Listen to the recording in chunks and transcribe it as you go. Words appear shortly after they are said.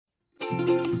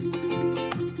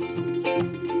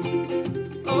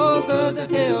Over the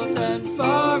hills and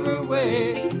far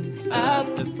away,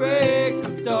 at the break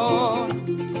of dawn,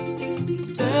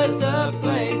 there's a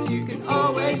place you can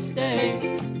always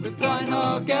stay with Blind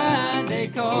Hog and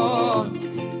Acorn.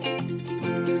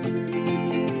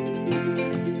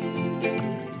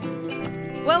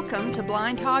 Welcome to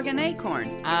Blind Hog and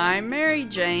Acorn. I'm Mary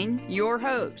Jane, your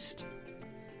host.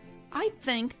 I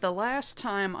think the last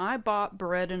time I bought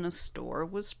bread in a store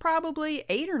was probably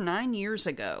 8 or 9 years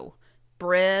ago.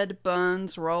 Bread,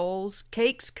 buns, rolls,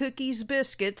 cakes, cookies,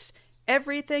 biscuits,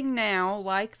 everything now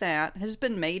like that has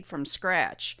been made from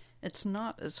scratch. It's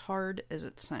not as hard as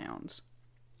it sounds.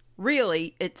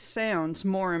 Really, it sounds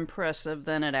more impressive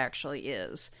than it actually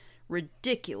is.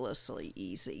 Ridiculously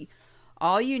easy.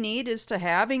 All you need is to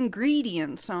have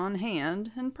ingredients on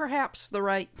hand and perhaps the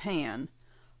right pan.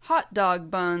 Hot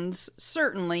dog buns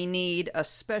certainly need a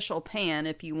special pan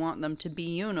if you want them to be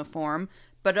uniform,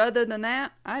 but other than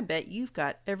that, I bet you've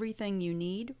got everything you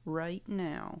need right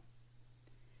now.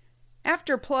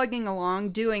 After plugging along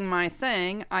doing my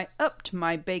thing, I upped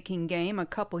my baking game a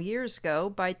couple years ago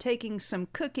by taking some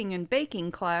cooking and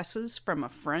baking classes from a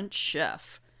French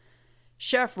chef.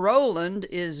 Chef Roland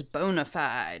is bona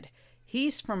fide.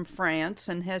 He's from France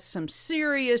and has some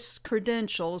serious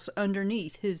credentials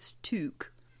underneath his toque.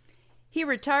 He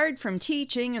retired from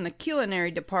teaching in the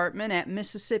culinary department at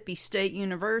Mississippi State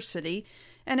University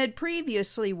and had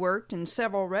previously worked in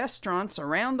several restaurants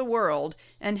around the world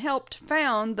and helped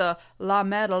found the La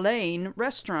Madeleine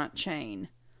restaurant chain.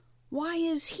 Why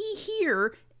is he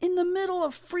here in the middle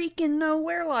of freaking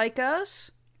nowhere like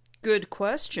us? Good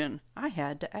question. I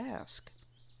had to ask.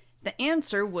 The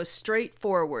answer was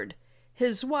straightforward.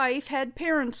 His wife had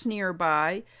parents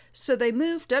nearby, so they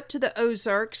moved up to the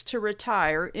Ozarks to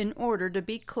retire in order to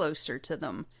be closer to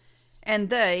them. And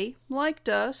they, like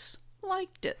us,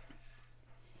 liked it.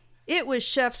 It was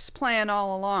Chef's plan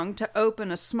all along to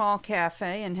open a small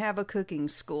cafe and have a cooking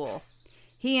school.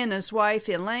 He and his wife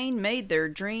Elaine made their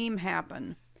dream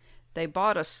happen. They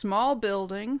bought a small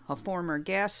building, a former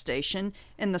gas station,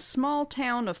 in the small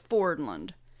town of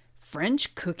Fordland.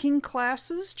 French cooking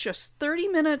classes just 30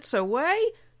 minutes away?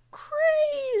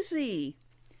 Crazy!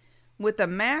 With a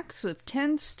max of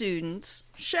 10 students,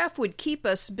 Chef would keep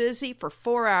us busy for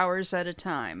 4 hours at a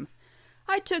time.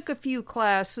 I took a few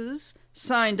classes,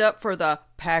 signed up for the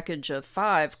package of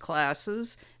 5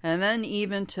 classes, and then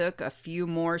even took a few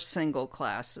more single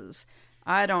classes.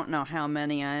 I don't know how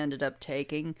many I ended up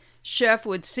taking. Chef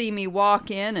would see me walk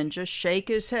in and just shake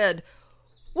his head.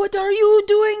 "What are you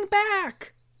doing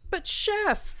back?" "But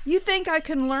Chef, you think I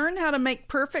can learn how to make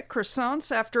perfect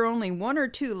croissants after only 1 or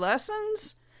 2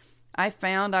 lessons?" I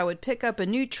found I would pick up a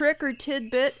new trick or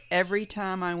tidbit every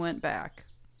time I went back.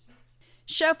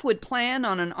 Chef would plan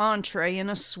on an entree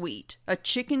and a sweet, a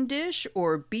chicken dish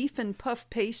or beef and puff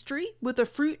pastry with a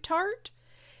fruit tart.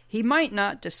 He might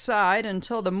not decide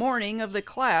until the morning of the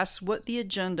class what the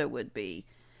agenda would be.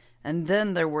 And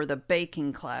then there were the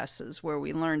baking classes where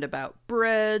we learned about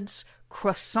breads,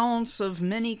 croissants of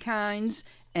many kinds,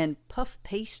 and puff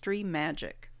pastry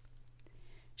magic.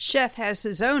 Chef has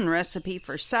his own recipe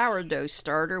for sourdough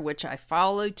starter, which I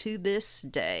follow to this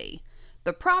day.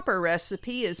 The proper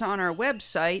recipe is on our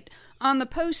website on the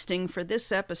posting for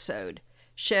this episode.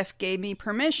 Chef gave me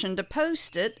permission to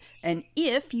post it, and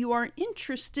if you are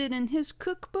interested in his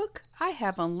cookbook, I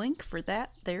have a link for that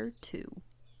there too.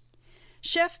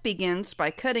 Chef begins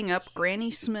by cutting up Granny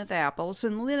Smith apples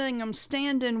and letting them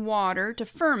stand in water to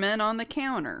ferment on the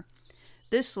counter.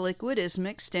 This liquid is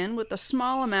mixed in with a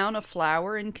small amount of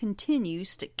flour and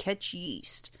continues to catch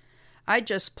yeast. I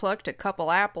just plucked a couple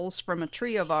apples from a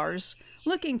tree of ours,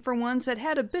 looking for ones that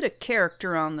had a bit of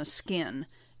character on the skin,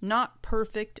 not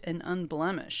perfect and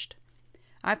unblemished.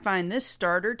 I find this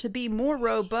starter to be more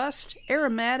robust,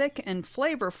 aromatic, and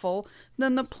flavorful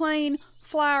than the plain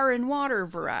flour and water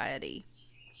variety.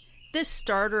 This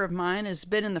starter of mine has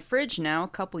been in the fridge now a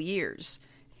couple years.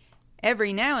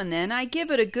 Every now and then I give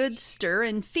it a good stir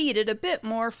and feed it a bit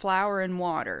more flour and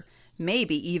water,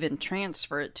 maybe even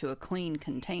transfer it to a clean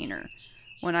container.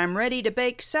 When I'm ready to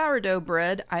bake sourdough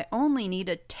bread, I only need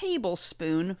a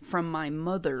tablespoon from my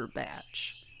mother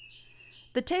batch.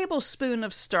 The tablespoon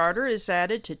of starter is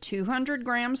added to 200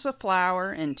 grams of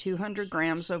flour and 200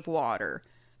 grams of water.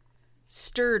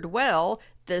 Stirred well,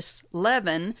 this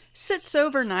leaven sits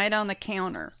overnight on the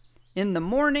counter. In the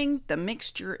morning, the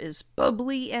mixture is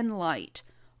bubbly and light.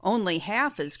 Only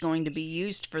half is going to be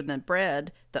used for the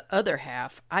bread. The other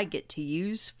half I get to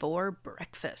use for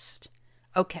breakfast.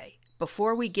 Okay,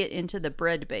 before we get into the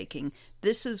bread baking,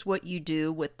 this is what you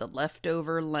do with the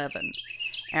leftover leaven.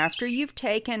 After you've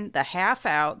taken the half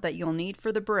out that you'll need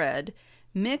for the bread,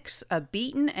 mix a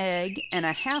beaten egg and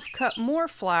a half cup more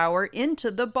flour into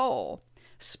the bowl.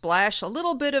 Splash a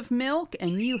little bit of milk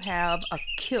and you have a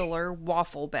killer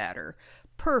waffle batter,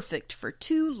 perfect for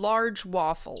 2 large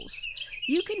waffles.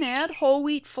 You can add whole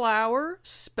wheat flour,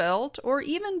 spelt, or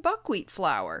even buckwheat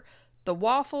flour. The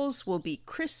waffles will be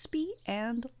crispy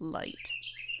and light.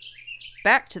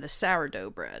 Back to the sourdough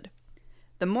bread.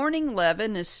 The morning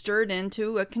leaven is stirred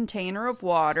into a container of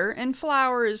water and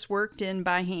flour is worked in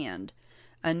by hand.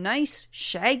 A nice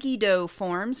shaggy dough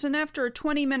forms, and after a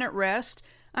 20-minute rest,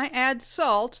 I add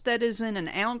salt that is in an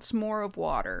ounce more of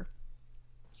water.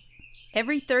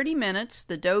 Every 30 minutes,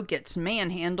 the dough gets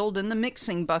manhandled in the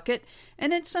mixing bucket,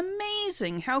 and it's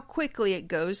amazing how quickly it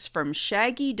goes from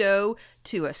shaggy dough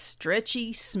to a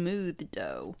stretchy, smooth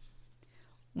dough.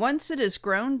 Once it has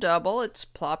grown double, it's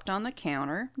plopped on the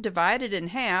counter, divided in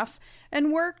half,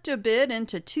 and worked a bit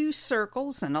into 2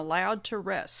 circles and allowed to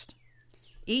rest.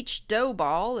 Each dough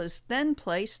ball is then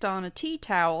placed on a tea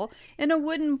towel in a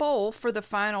wooden bowl for the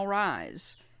final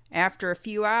rise. After a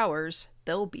few hours,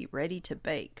 they'll be ready to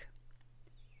bake.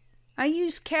 I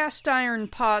use cast iron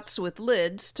pots with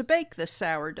lids to bake the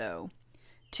sourdough.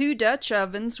 2 Dutch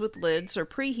ovens with lids are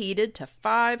preheated to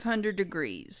 500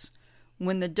 degrees.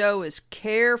 When the dough is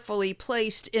carefully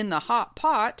placed in the hot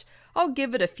pot, I'll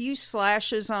give it a few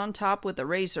slashes on top with a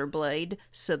razor blade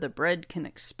so the bread can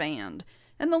expand,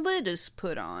 and the lid is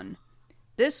put on.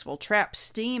 This will trap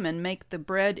steam and make the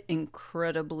bread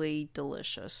incredibly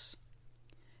delicious.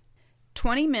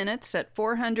 20 minutes at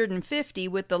 450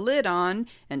 with the lid on,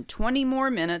 and 20 more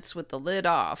minutes with the lid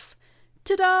off.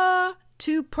 Ta-da!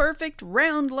 2 perfect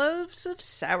round loaves of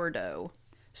sourdough.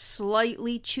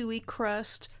 Slightly chewy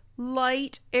crust,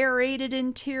 light aerated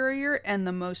interior, and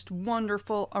the most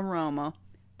wonderful aroma.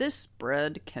 This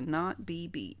bread cannot be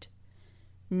beat.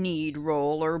 Need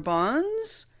roller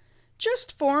buns?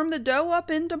 Just form the dough up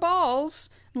into balls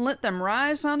and let them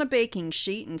rise on a baking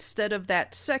sheet instead of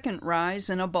that second rise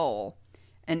in a bowl.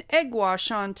 An egg wash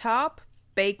on top,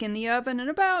 bake in the oven at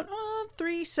about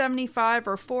 375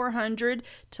 or 400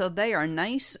 till they are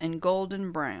nice and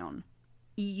golden brown.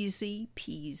 Easy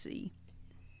peasy.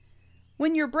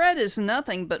 When your bread is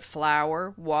nothing but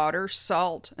flour, water,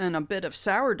 salt, and a bit of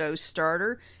sourdough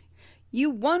starter, you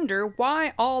wonder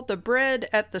why all the bread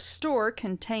at the store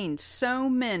contains so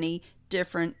many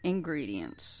different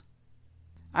ingredients.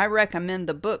 I recommend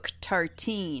the book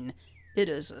Tartine. It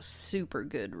is a super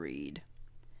good read.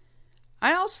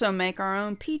 I also make our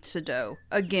own pizza dough.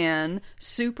 Again,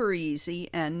 super easy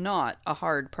and not a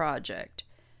hard project.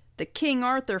 The King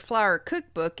Arthur Flour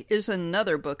Cookbook is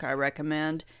another book I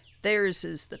recommend. Theirs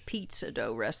is the pizza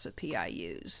dough recipe I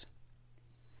use.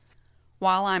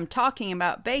 While I'm talking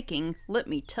about baking, let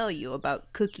me tell you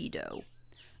about cookie dough.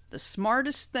 The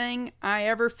smartest thing I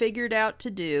ever figured out to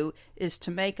do is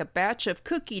to make a batch of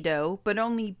cookie dough but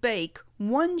only bake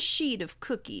 1 sheet of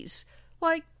cookies,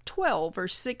 like 12 or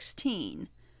 16.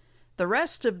 The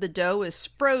rest of the dough is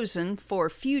frozen for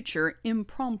future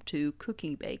impromptu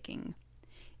cookie baking.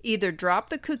 Either drop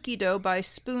the cookie dough by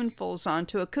spoonfuls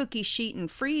onto a cookie sheet and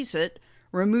freeze it,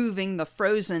 removing the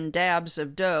frozen dabs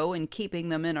of dough and keeping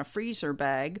them in a freezer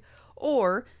bag,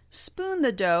 or spoon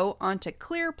the dough onto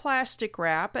clear plastic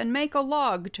wrap and make a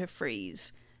log to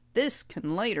freeze. This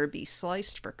can later be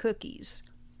sliced for cookies.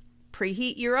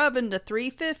 Preheat your oven to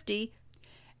 350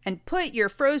 and put your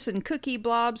frozen cookie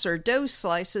blobs or dough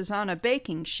slices on a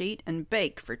baking sheet and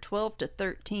bake for 12 to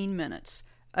 13 minutes.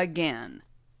 Again,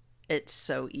 it's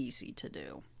so easy to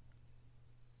do.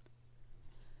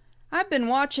 I've been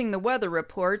watching the weather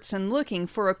reports and looking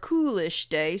for a coolish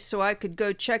day so I could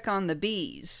go check on the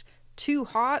bees. Too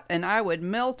hot and I would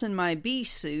melt in my bee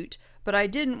suit, but I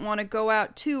didn't want to go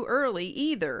out too early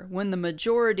either, when the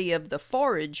majority of the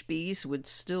forage bees would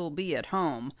still be at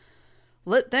home.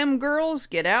 Let them girls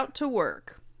get out to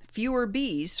work. Fewer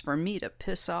bees for me to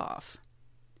piss off.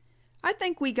 I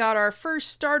think we got our first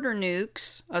starter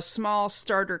nukes, a small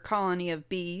starter colony of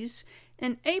bees,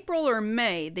 in April or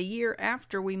May the year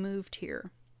after we moved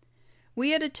here.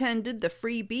 We had attended the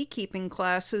free beekeeping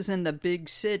classes in the big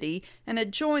city and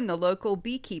had joined the local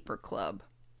beekeeper club.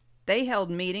 They held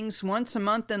meetings once a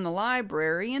month in the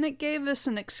library, and it gave us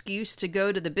an excuse to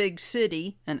go to the big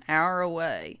city an hour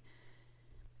away.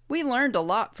 We learned a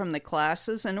lot from the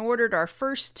classes and ordered our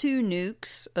first 2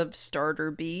 nukes of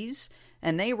starter bees,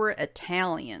 and they were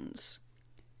Italians.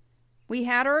 We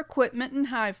had our equipment and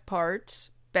hive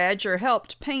parts. Badger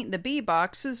helped paint the bee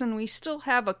boxes, and we still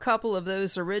have a couple of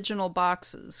those original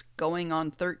boxes, going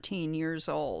on 13 years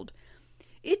old.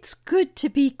 "It's good to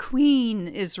be queen"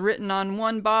 is written on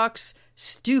one box,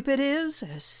 "Stupid is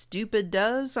as stupid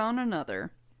does" on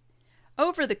another.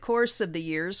 Over the course of the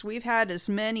years, we've had as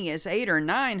many as 8 or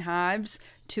 9 hives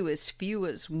to as few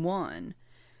as 1.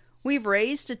 We've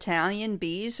raised Italian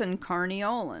bees and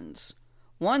Carniolans.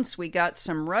 Once we got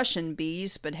some Russian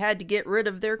bees but had to get rid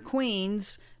of their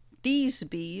queens. These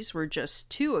bees were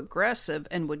just too aggressive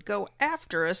and would go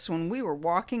after us when we were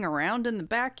walking around in the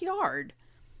backyard.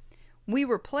 We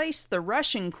replaced the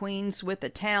Russian queens with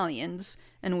Italians,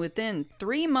 and within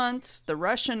 3 months the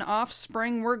Russian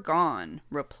offspring were gone,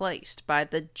 replaced by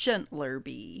the gentler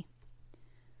bee.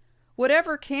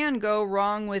 Whatever can go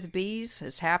wrong with bees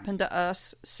has happened to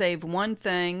us, save one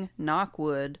thing, knock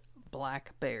wood,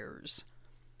 black bears.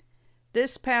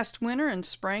 This past winter and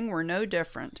spring were no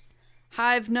different.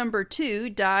 Hive number 2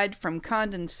 died from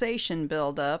condensation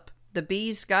buildup. The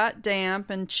bees got damp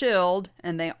and chilled,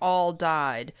 and they all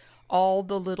died. All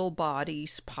the little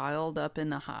bodies piled up in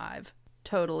the hive.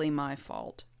 Totally my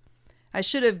fault. I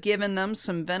should have given them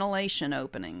some ventilation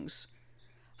openings.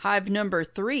 Hive number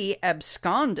 3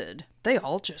 absconded. They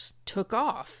all just took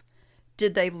off.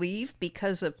 Did they leave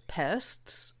because of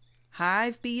pests?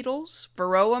 Hive beetles?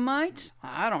 Varroa mites?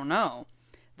 I don't know.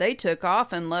 They took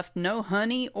off and left no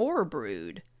honey or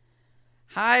brood.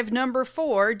 Hive number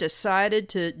 4 decided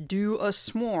to do a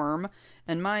swarm,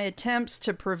 and my attempts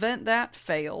to prevent that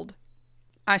failed.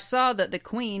 I saw that the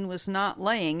queen was not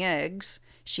laying eggs.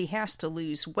 She has to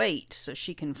lose weight so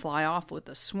she can fly off with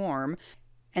a swarm,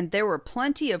 and there were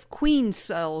plenty of queen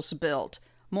cells built.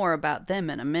 More about them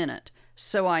in a minute.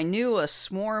 So I knew a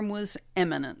swarm was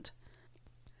imminent.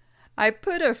 I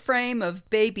put a frame of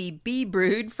baby bee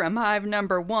brood from hive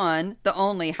number 1, the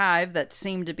only hive that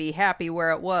seemed to be happy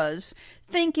where it was,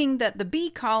 thinking that the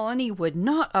bee colony would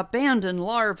not abandon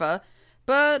larvae,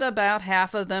 but about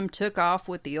half of them took off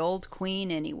with the old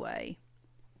queen anyway.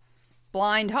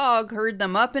 Blind Hog heard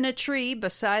them up in a tree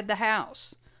beside the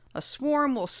house. A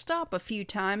swarm will stop a few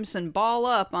times and ball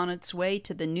up on its way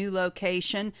to the new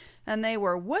location, and they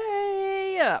were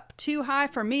way up, too high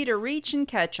for me to reach and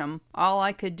catch them. All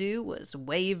I could do was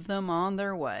wave them on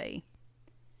their way.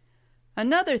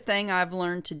 Another thing I've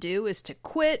learned to do is to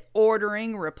quit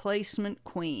ordering replacement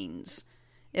queens.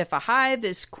 If a hive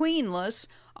is queenless,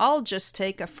 I'll just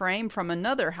take a frame from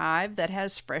another hive that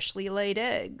has freshly laid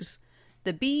eggs.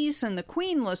 The bees in the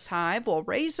queenless hive will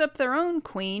raise up their own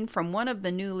queen from one of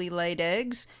the newly laid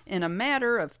eggs in a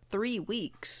matter of 3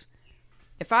 weeks.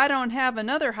 If I don't have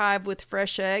another hive with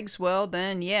fresh eggs, well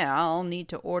then, yeah, I'll need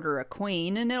to order a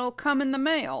queen and it'll come in the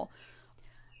mail.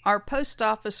 Our post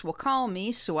office will call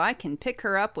me so I can pick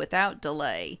her up without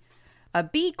delay. A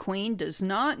bee queen does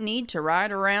not need to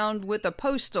ride around with a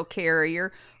postal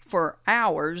carrier for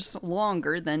hours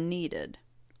longer than needed.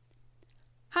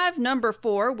 Hive number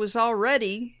 4 was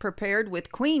already prepared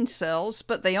with queen cells,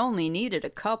 but they only needed a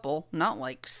couple, not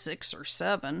like 6 or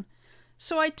 7.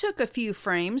 So I took a few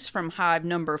frames from hive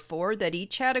number 4 that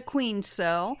each had a queen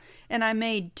cell, and I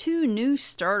made 2 new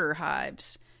starter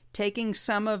hives, taking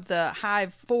some of the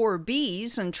hive 4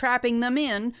 bees and trapping them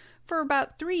in for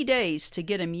about 3 days to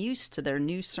get them used to their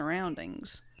new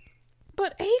surroundings.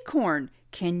 But Acorn,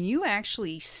 can you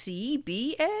actually see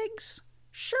bee eggs?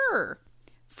 Sure.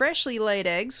 Freshly laid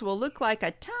eggs will look like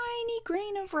a tiny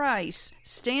grain of rice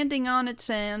standing on its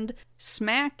end,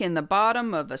 smack in the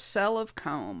bottom of a cell of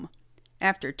comb.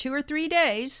 After 2 or 3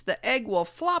 days, the egg will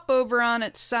flop over on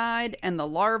its side and the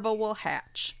larva will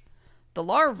hatch. The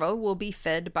larva will be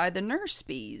fed by the nurse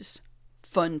bees.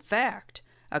 Fun fact,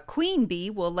 a queen bee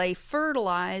will lay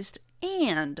fertilized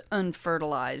and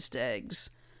unfertilized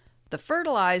eggs. The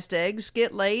fertilized eggs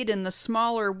get laid in the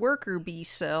smaller worker bee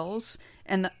cells,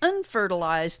 and the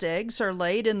unfertilized eggs are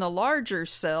laid in the larger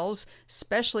cells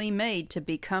specially made to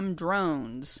become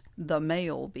drones, the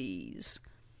male bees.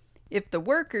 If the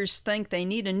workers think they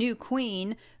need a new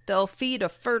queen, they'll feed a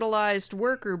fertilized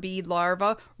worker bee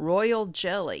larva royal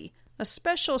jelly, a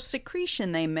special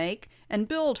secretion they make, and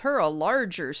build her a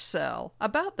larger cell,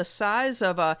 about the size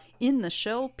of a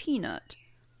in-the-shell peanut.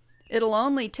 It'll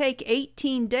only take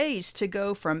 18 days to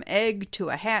go from egg to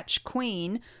a hatched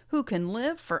queen who can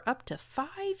live for up to 5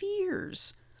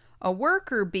 years. A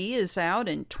worker bee is out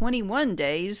in 21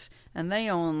 days, and they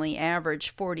only average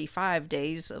 45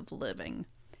 days of living.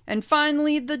 And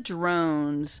finally, the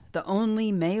drones, the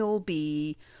only male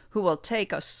bee, who will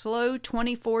take a slow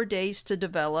 24 days to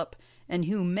develop and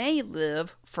who may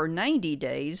live for 90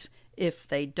 days if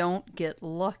they don't get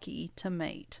lucky to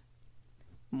mate.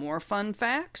 More fun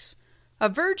facts? A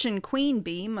virgin queen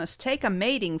bee must take a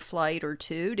mating flight or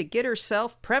 2 to get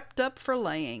herself prepped up for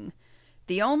laying.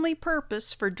 The only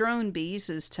purpose for drone bees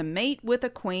is to mate with a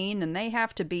queen, and they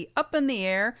have to be up in the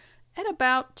air at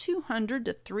about 200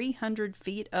 to 300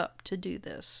 feet up to do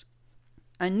this.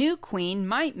 A new queen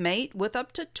might mate with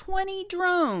up to 20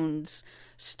 drones,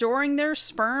 storing their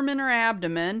sperm in her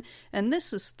abdomen, and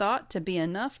this is thought to be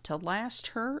enough to last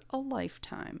her a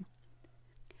lifetime.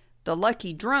 The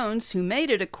lucky drones who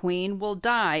mated a queen will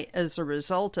die as a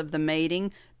result of the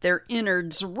mating, their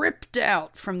innards ripped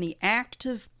out from the act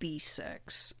of bee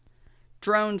sex.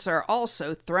 Drones are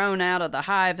also thrown out of the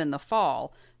hive in the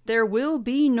fall. There will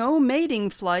be no mating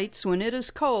flights when it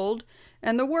is cold,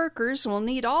 and the workers will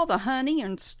need all the honey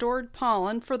and stored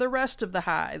pollen for the rest of the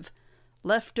hive.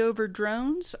 Leftover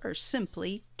drones are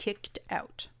simply kicked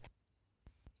out.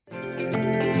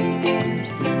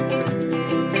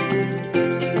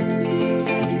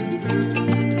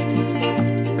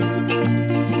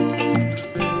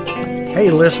 Hey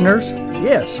listeners,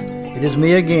 yes, it is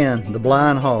me again, the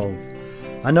Blind Hog.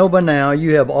 I know by now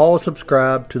you have all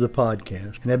subscribed to the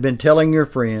podcast and have been telling your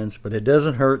friends, but it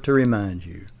doesn't hurt to remind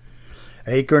you.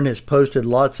 Acorn has posted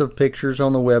lots of pictures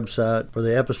on the website for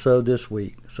the episode this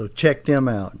week, so check them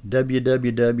out,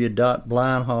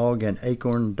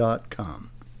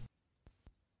 www.blindhogandacorn.com.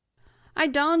 I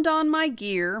donned on my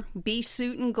gear, bee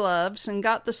suit and gloves, and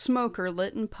got the smoker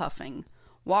lit and puffing.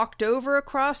 Walked over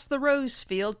across the rose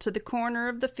field to the corner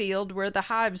of the field where the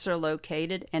hives are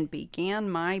located and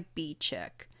began my bee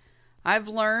check. I've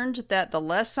learned that the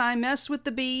less I mess with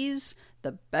the bees,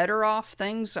 the better off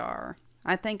things are.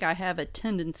 I think I have a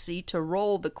tendency to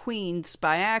roll the queens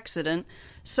by accident,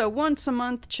 so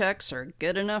once-a-month checks are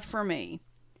good enough for me.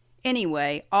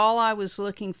 Anyway, all I was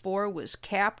looking for was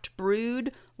capped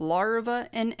brood, larvae,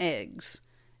 and eggs.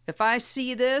 If I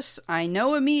see this, I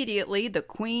know immediately the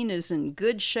queen is in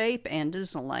good shape and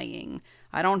is laying.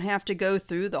 I don't have to go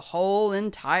through the whole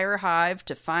entire hive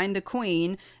to find the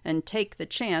queen and take the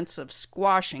chance of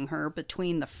squashing her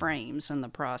between the frames in the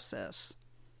process.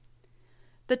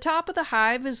 The top of the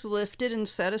hive is lifted and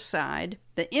set aside.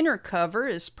 The inner cover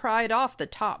is pried off the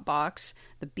top box.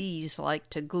 The bees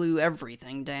like to glue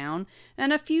everything down,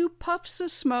 and a few puffs of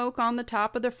smoke on the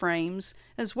top of the frames,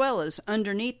 as well as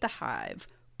underneath the hive.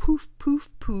 Poof, poof,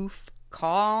 poof,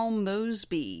 calm those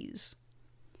bees.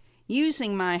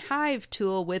 Using my hive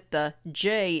tool with the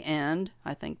J end,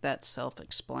 I think that's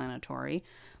self-explanatory,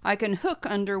 I can hook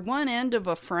under one end of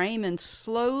a frame and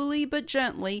slowly but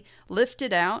gently lift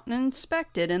it out and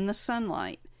inspect it in the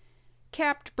sunlight.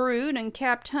 Capped brood and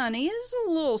capped honey is a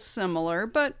little similar,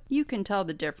 but you can tell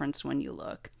the difference when you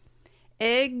look.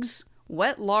 Eggs,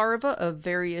 wet larvae of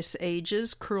various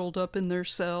ages curled up in their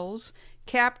cells,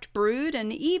 capped brood,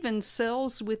 and even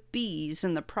cells with bees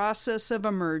in the process of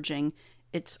emerging.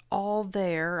 It's all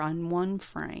there on one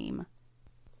frame.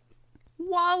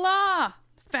 Voila!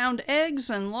 Found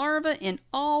eggs and larvae in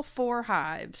all 4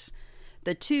 hives.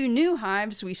 The 2 new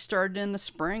hives we started in the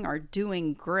spring are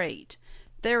doing great.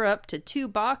 They're up to 2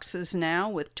 boxes now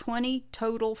with 20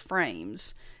 total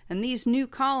frames, and these new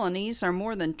colonies are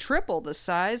more than triple the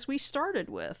size we started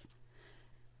with.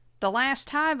 The last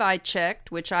hive I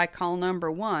checked, which I call number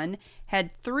 1,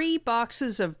 had 3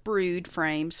 boxes of brood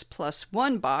frames plus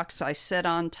 1 box I set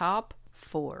on top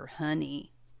for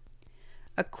honey.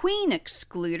 A queen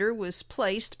excluder was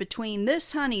placed between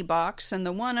this honey box and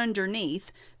the one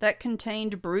underneath that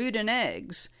contained brood and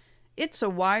eggs. It's a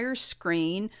wire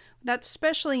screen that's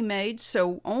specially made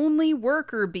so only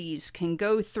worker bees can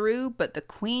go through, but the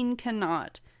queen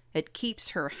cannot. It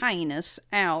keeps Her Highness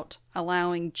out,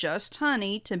 allowing just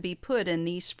honey to be put in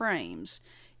these frames.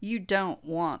 You don't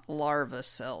want larva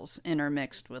cells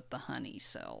intermixed with the honey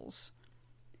cells.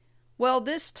 Well,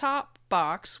 this top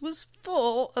box was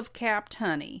full of capped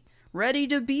honey, ready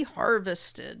to be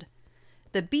harvested.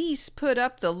 The bees put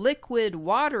up the liquid,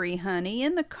 watery honey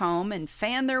in the comb and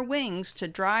fan their wings to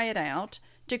dry it out,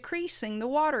 decreasing the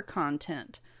water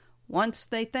content. Once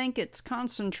they think it's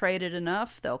concentrated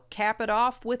enough, they'll cap it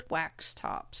off with wax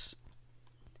tops.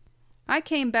 I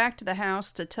came back to the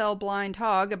house to tell Blind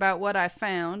Hog about what I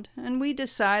found, and we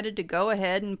decided to go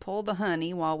ahead and pull the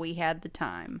honey while we had the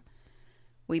time.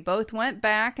 We both went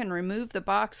back and removed the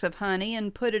box of honey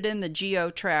and put it in the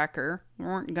geo-tracker. We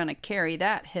weren't going to carry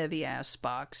that heavy-ass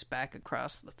box back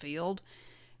across the field.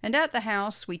 And at the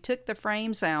house, we took the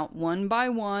frames out one by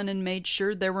one and made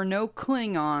sure there were no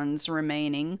Klingons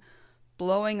remaining,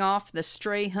 blowing off the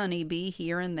stray honeybee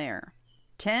here and there.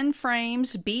 10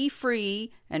 frames,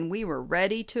 bee-free, and we were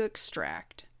ready to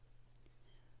extract.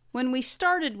 When we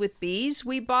started with bees,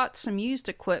 we bought some used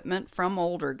equipment from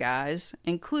older guys,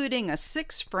 including a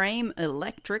 6-frame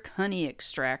electric honey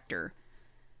extractor.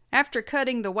 After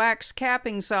cutting the wax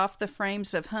cappings off the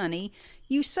frames of honey,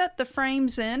 You set the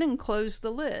frames in and close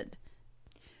the lid.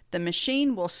 The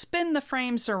machine will spin the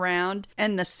frames around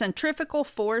and the centrifugal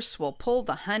force will pull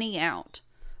the honey out.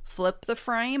 Flip the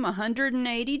frame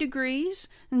 180 degrees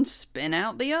and spin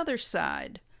out the other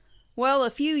side. Well, a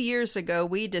few years ago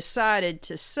we decided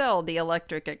to sell the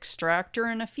electric extractor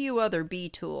and a few other bee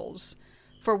tools.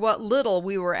 For what little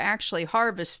we were actually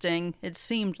harvesting, it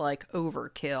seemed like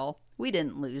overkill. We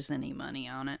didn't lose any money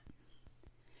on it.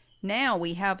 Now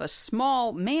we have a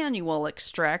small manual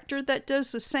extractor that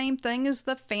does the same thing as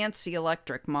the fancy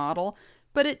electric model,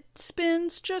 but it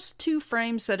spins just 2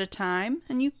 frames at a time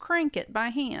and you crank it by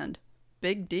hand.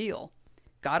 Big deal.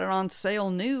 Got it on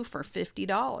sale new for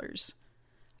 $50.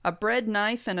 A bread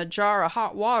knife in a jar of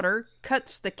hot water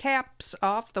cuts the caps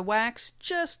off the wax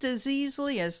just as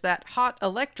easily as that hot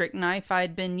electric knife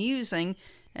I'd been using,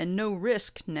 and no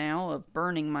risk now of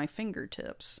burning my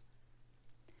fingertips.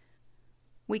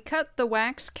 We cut the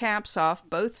wax caps off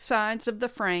both sides of the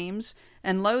frames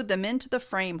and load them into the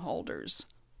frame holders.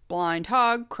 Blind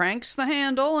Hog cranks the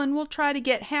handle and we'll try to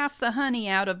get half the honey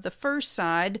out of the first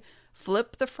side,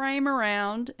 flip the frame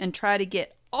around, and try to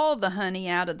get all the honey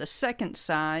out of the second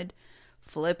side,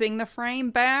 flipping the frame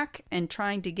back and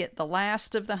trying to get the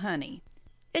last of the honey.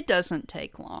 It doesn't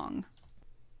take long.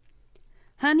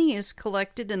 Honey is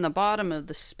collected in the bottom of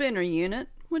the spinner unit,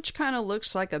 which kind of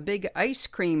looks like a big ice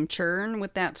cream churn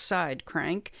with that side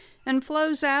crank, and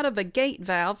flows out of a gate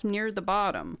valve near the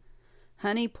bottom.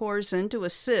 Honey pours into a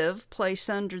sieve placed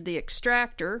under the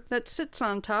extractor that sits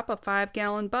on top a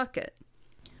 5-gallon bucket.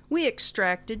 We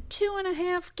extracted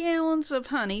 2.5 gallons of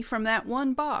honey from that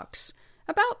one box,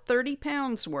 about 30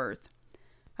 pounds worth.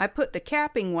 I put the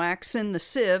capping wax in the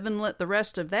sieve and let the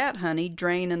rest of that honey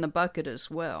drain in the bucket as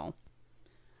well.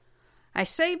 I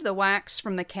saved the wax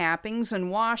from the cappings and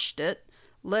washed it,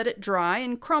 let it dry,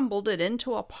 and crumbled it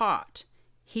into a pot.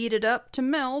 Heated up to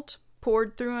melt,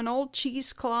 poured through an old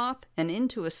cheesecloth and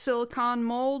into a silicone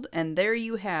mold, and there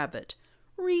you have it,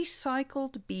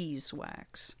 recycled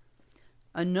beeswax.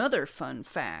 Another fun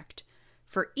fact,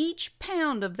 for each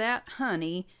pound of that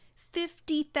honey,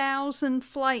 50,000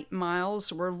 flight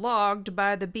miles were logged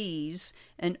by the bees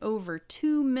and over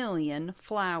 2 million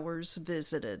flowers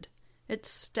visited. It's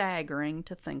staggering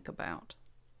to think about.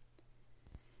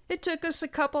 It took us a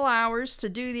couple hours to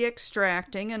do the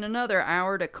extracting and another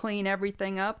hour to clean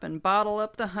everything up and bottle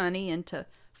up the honey into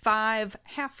 5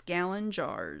 half-gallon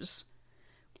jars.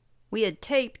 We had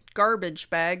taped garbage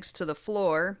bags to the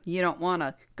floor. You don't want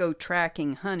to go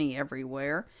tracking honey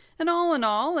everywhere. And all in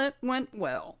all, it went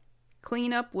well.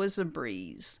 Cleanup was a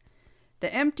breeze.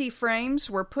 The empty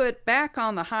frames were put back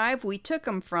on the hive we took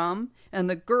them from, and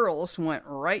the girls went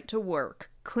right to work,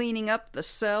 cleaning up the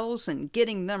cells and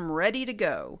getting them ready to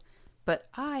go. But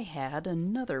I had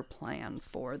another plan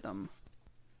for them.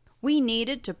 We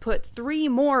needed to put 3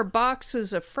 more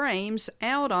boxes of frames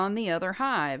out on the other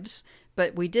hives,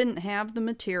 but we didn't have the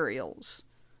materials.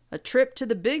 A trip to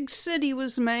the big city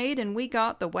was made and we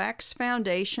got the wax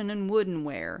foundation and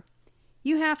woodenware.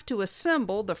 You have to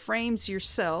assemble the frames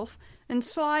yourself and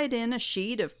slide in a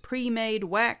sheet of pre-made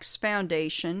wax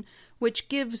foundation, which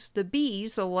gives the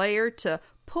bees a layer to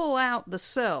pull out the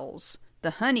cells.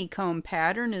 The honeycomb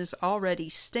pattern is already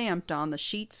stamped on the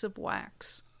sheets of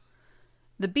wax.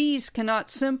 The bees cannot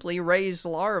simply raise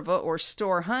larvae or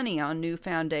store honey on new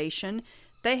foundation.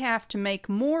 They have to make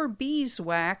more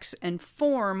beeswax and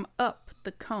form up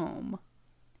the comb.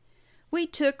 We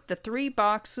took the 3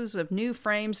 boxes of new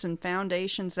frames and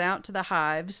foundations out to the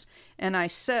hives, and I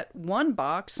set one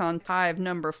box on hive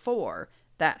number 4,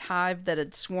 that hive that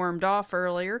had swarmed off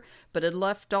earlier but had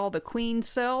left all the queen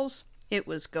cells. It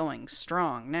was going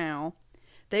strong now.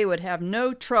 They would have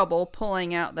no trouble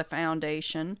pulling out the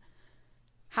foundation.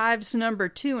 Hives number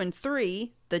 2 and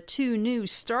 3, the 2 new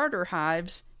starter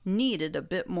hives, needed a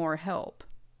bit more help.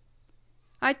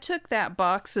 I took that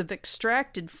box of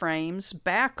extracted frames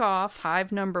back off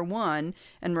hive number 1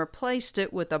 and replaced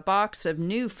it with a box of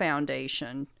new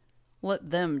foundation. Let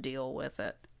them deal with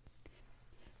it.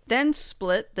 Then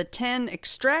split the 10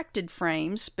 extracted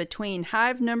frames between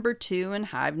hive number 2 and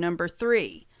hive number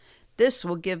 3. This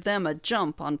will give them a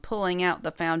jump on pulling out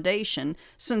the foundation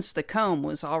since the comb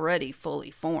was already fully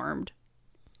formed.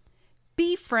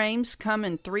 Bee frames come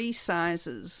in 3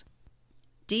 sizes: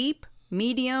 deep,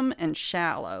 medium, and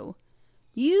shallow.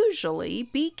 Usually,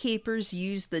 beekeepers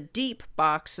use the deep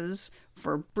boxes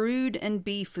for brood and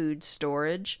bee food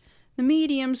storage, the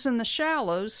mediums and the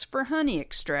shallows for honey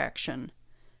extraction.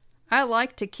 I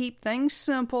like to keep things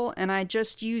simple, and I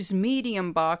just use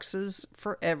medium boxes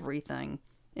for everything.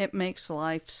 It makes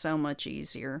life so much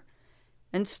easier.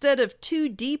 Instead of 2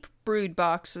 deep brood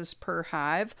boxes per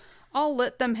hive, I'll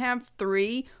let them have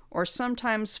 3 or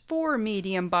sometimes 4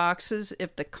 medium boxes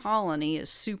if the colony is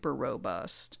super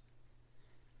robust.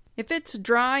 If it's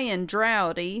dry and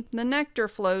droughty, the nectar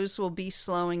flows will be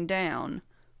slowing down.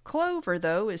 Clover,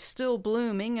 though, is still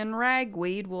blooming and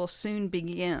ragweed will soon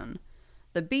begin.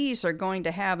 The bees are going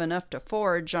to have enough to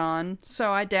forage on,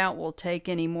 so I doubt we'll take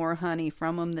any more honey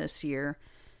from them this year.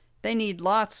 They need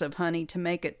lots of honey to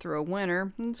make it through a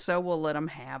winter, and so we'll let them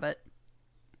have it.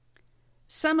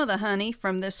 Some of the honey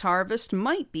from this harvest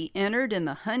might be entered in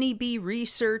the Honeybee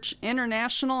Research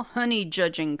International Honey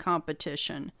Judging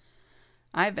Competition.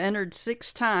 I've entered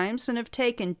 6 times and have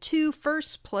taken 2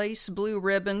 first-place blue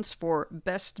ribbons for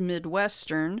Best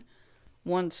Midwestern,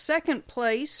 1 second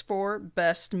place for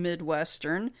Best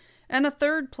Midwestern, and a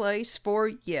 3rd place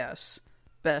for, yes,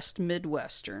 Best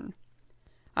Midwestern.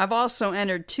 I've also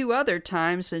entered 2 other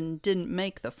times and didn't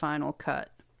make the final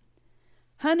cut.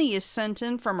 Honey is sent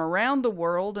in from around the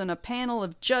world, and a panel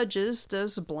of judges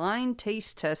does blind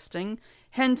taste testing,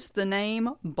 hence the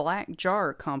name Black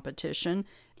Jar Competition,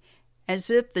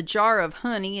 as if the jar of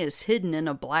honey is hidden in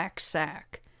a black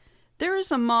sack. There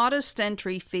is a modest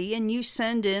entry fee, and you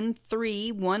send in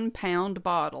 3 1-pound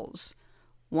bottles.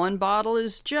 1 bottle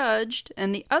is judged,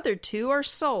 and the other 2 are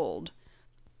sold.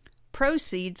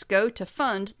 Proceeds go to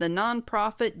fund the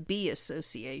nonprofit Bee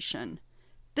Association.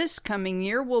 This coming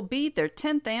year will be their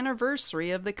 10th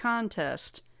anniversary of the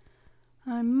contest.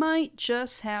 I might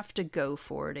just have to go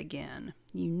for it again.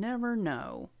 You never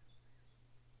know.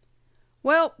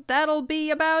 Well, that'll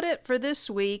be about it for this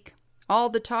week. All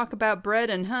the talk about bread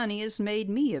and honey has made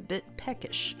me a bit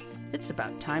peckish. It's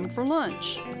about time for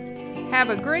lunch. Have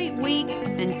a great week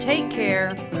and take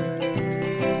care.